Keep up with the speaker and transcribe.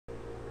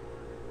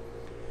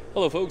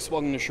Hello folks,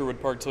 welcome to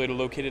Sherwood Park Toyota,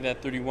 located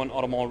at 31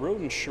 Automall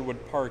Road in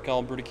Sherwood Park,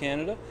 Alberta,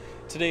 Canada.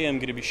 Today I'm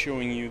going to be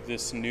showing you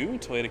this new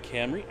Toyota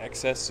Camry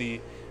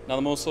XSE. Now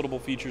the most notable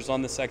features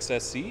on this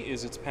XSE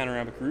is its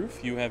panoramic roof.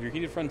 You have your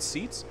heated front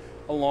seats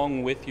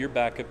along with your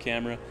backup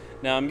camera.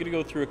 Now I'm going to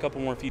go through a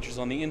couple more features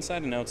on the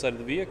inside and outside of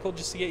the vehicle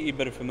just to get you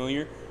better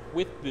familiar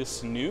with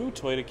this new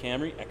Toyota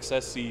Camry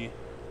XSE.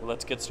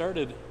 Let's get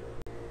started.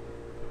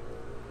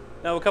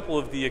 Now, a couple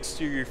of the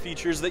exterior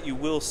features that you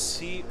will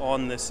see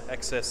on this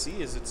XSE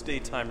is its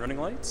daytime running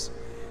lights.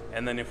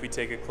 And then if we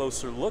take a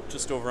closer look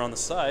just over on the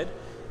side,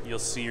 you'll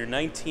see your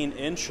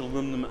 19-inch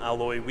aluminum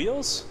alloy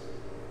wheels.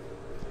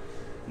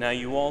 Now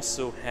you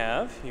also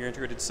have your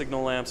integrated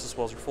signal lamps as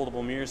well as your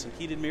foldable mirrors and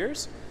heated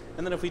mirrors.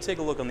 And then if we take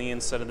a look on the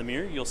inside of the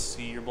mirror, you'll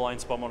see your blind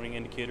spot monitoring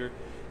indicator.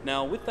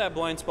 Now with that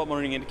blind spot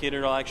monitoring indicator,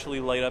 it'll actually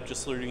light up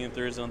just alerting if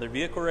there's another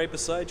vehicle right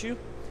beside you.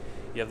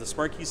 You have the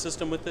smart key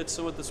system with it,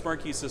 so with the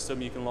smart key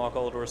system you can lock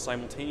all the doors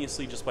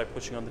simultaneously just by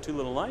pushing on the two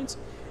little lines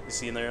you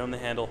see in there on the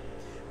handle.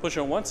 Push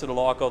on once, it'll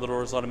lock all the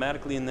doors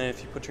automatically, and then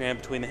if you put your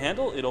hand between the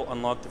handle, it'll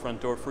unlock the front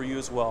door for you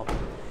as well.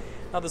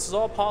 Now this is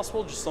all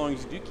possible just as long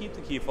as you do keep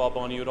the key fob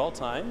on you at all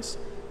times,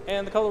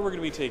 and the color we're going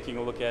to be taking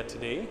a look at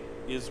today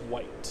is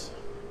white.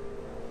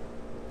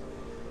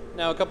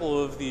 Now a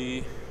couple of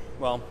the,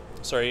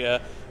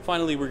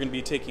 finally, we're going to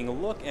be taking a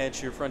look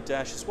at your front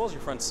dash as well as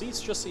your front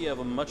seats, just so you have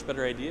a much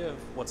better idea of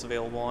what's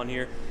available on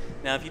here.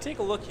 Now, if you take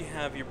a look, you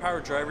have your power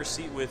driver's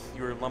seat with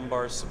your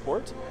lumbar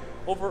support.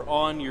 Over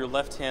on your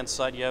left-hand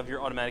side, you have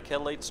your automatic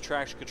headlights,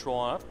 traction control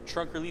off,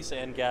 trunk release,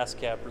 and gas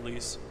cap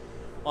release.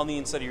 On the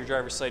inside of your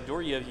driver's side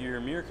door, you have your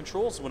mirror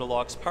controls, window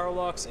locks, power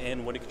locks,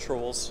 and window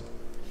controls.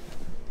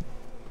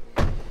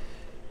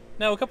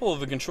 Now, a couple of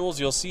the controls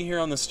you'll see here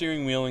on the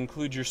steering wheel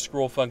include your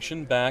scroll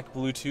function, back,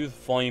 Bluetooth,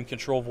 volume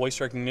control,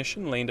 voice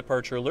recognition, lane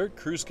departure alert,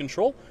 cruise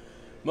control,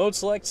 mode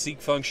select, seek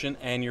function,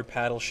 and your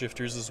paddle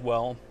shifters as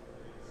well.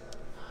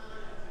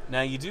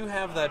 Now, you do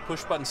have that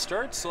push button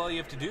start, so all you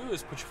have to do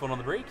is put your foot on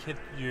the brake, hit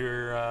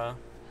the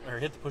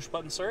push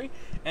button,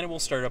 and it will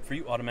start up for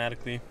you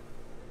automatically.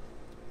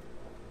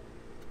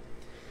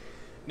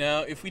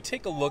 Now, if we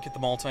take a look at the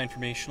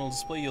multi-informational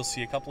display, you'll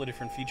see a couple of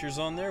different features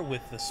on there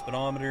with the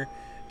speedometer,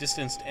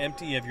 distance to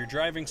empty, you have your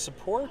driving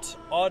support,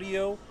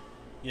 audio,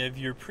 you have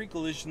your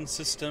pre-collision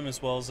system,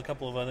 as well as a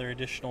couple of other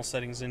additional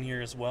settings in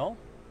here as well.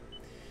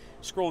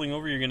 Scrolling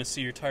over, you're going to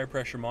see your tire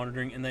pressure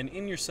monitoring, and then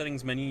in your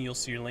settings menu, you'll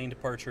see your lane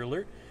departure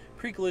alert,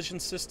 pre-collision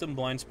system,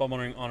 blind spot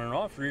monitoring on and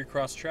off, rear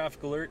cross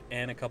traffic alert,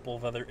 and a couple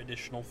of other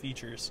additional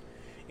features.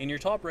 In your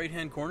top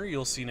right-hand corner,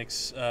 you'll see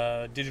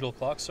an digital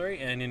clock,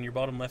 and in your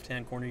bottom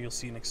left-hand corner, you'll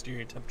see an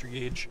exterior temperature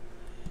gauge.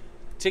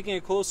 Taking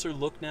a closer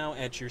look now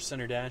at your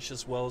center dash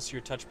as well as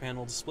your touch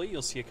panel display,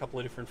 you'll see a couple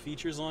of different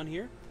features on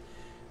here.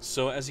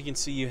 So as you can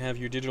see, you have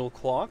your digital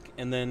clock,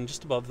 and then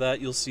just above that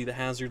you'll see the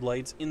hazard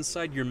lights.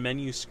 Inside your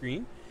menu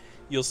screen,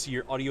 you'll see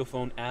your audio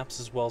phone apps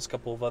as well as a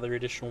couple of other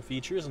additional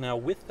features. Now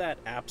with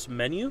that apps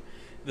menu,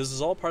 this is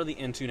all part of the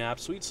Entune app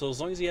suite, so as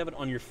long as you have it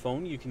on your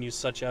phone, you can use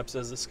such apps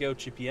as the Scout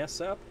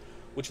GPS app,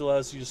 which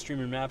allows you to stream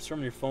your maps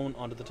from your phone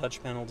onto the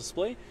touch panel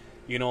display.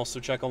 You can also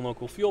check on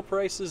local fuel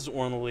prices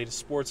or on the latest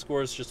sports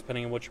scores, just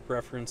depending on what your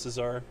preferences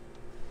are.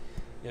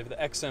 You have the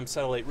XM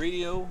satellite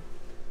radio,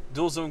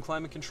 dual zone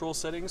climate control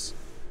settings,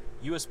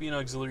 USB and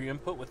auxiliary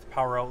input with the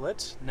power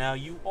outlet. Now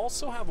you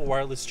also have a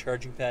wireless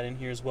charging pad in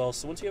here as well,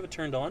 so once you have it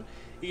turned on,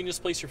 you can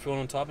just place your phone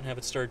on top and have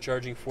it start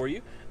charging for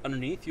you.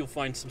 Underneath you'll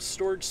find some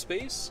storage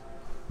space,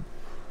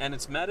 and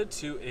it's matted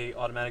to a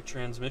automatic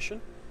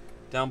transmission.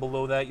 Down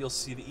below that you'll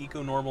see the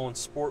Eco, Normal, and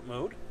Sport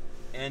mode.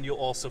 And you'll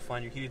also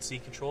find your heated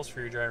seat controls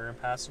for your driver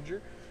and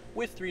passenger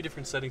with 3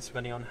 different settings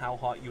depending on how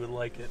hot you would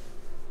like it.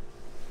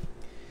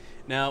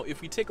 Now,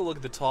 if we take a look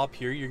at the top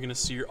here, you're going to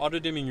see your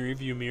auto-dimming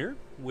rearview mirror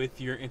with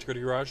your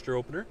integrated garage door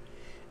opener.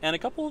 And a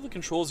couple of the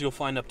controls you'll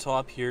find up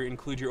top here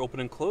include your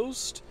open and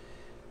closed,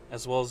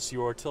 as well as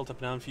your tilt up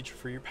and down feature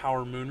for your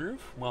power moonroof.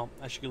 Well,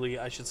 actually,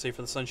 I should say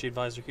for the sunshade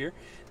visor here.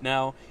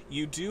 Now,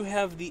 you do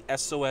have the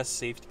SOS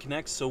Safety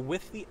Connect, so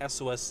with the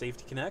SOS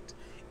Safety Connect,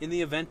 in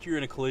the event you're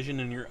in a collision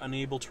and you're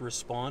unable to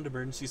respond,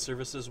 emergency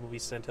services will be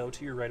sent out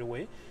to you right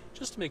away,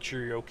 just to make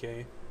sure you're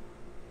okay.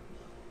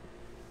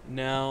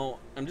 Now,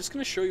 I'm just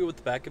going to show you what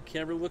the backup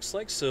camera looks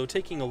like. So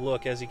taking a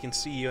look, as you can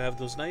see, you have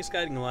those nice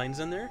guiding lines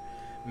in there,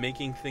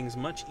 making things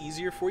much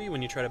easier for you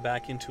when you try to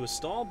back into a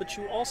stall, but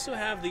you also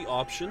have the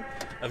option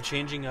of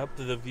changing up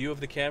the view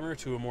of the camera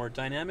to a more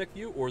dynamic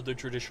view or the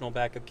traditional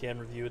backup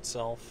camera view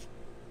itself.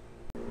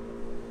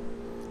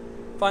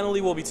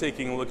 Finally, we'll be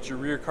taking a look at your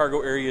rear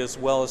cargo area as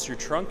well as your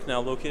trunk. Now,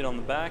 located on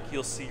the back,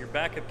 you'll see your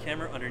backup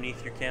camera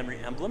underneath your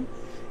Camry emblem.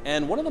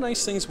 And one of the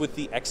nice things with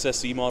the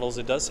XSE models,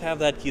 it does have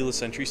that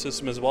keyless entry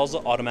system as well as the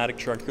automatic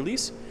trunk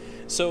release.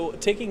 So,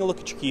 taking a look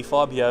at your key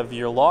fob, you have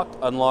your lock,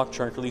 unlock,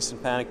 trunk release,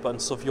 and panic button.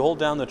 So if you hold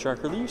down the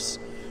trunk release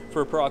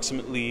for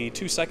approximately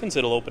 2 seconds,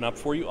 it'll open up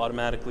for you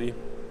automatically.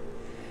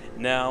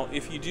 Now,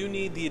 if you do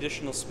need the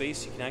additional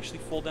space, you can actually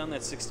fold down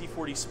that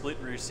 60-40 split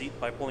rear seat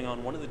by pulling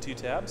on one of the 2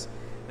 tabs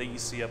that you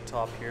see up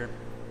top here.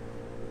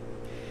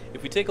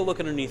 If we take a look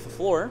underneath the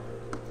floor,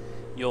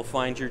 you'll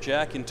find your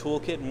jack and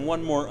toolkit, and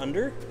one more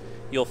under,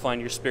 you'll find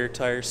your spare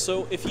tires.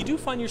 So if you do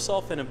find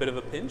yourself in a bit of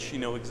a pinch, you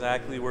know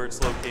exactly where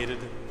it's located.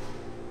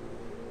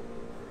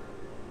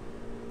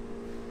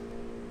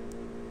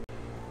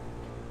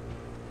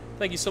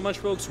 Thank you so much,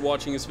 folks, for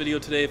watching this video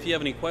today. If you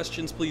have any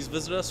questions, please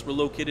visit us. We're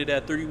located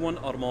at 31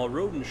 Automall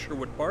Road in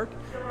Sherwood Park,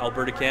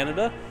 Alberta,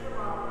 Canada.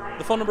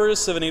 The phone number is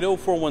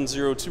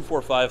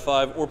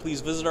 780-410-2455, or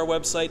please visit our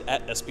website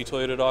at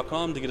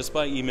sptoyota.com to get us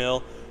by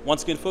email.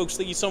 Once again, folks,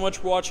 thank you so much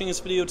for watching this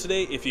video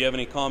today. If you have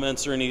any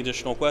comments or any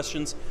additional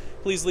questions,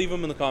 please leave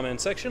them in the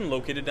comment section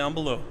located down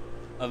below.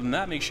 Other than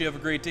that, make sure you have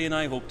a great day, and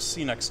I hope to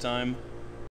see you next time.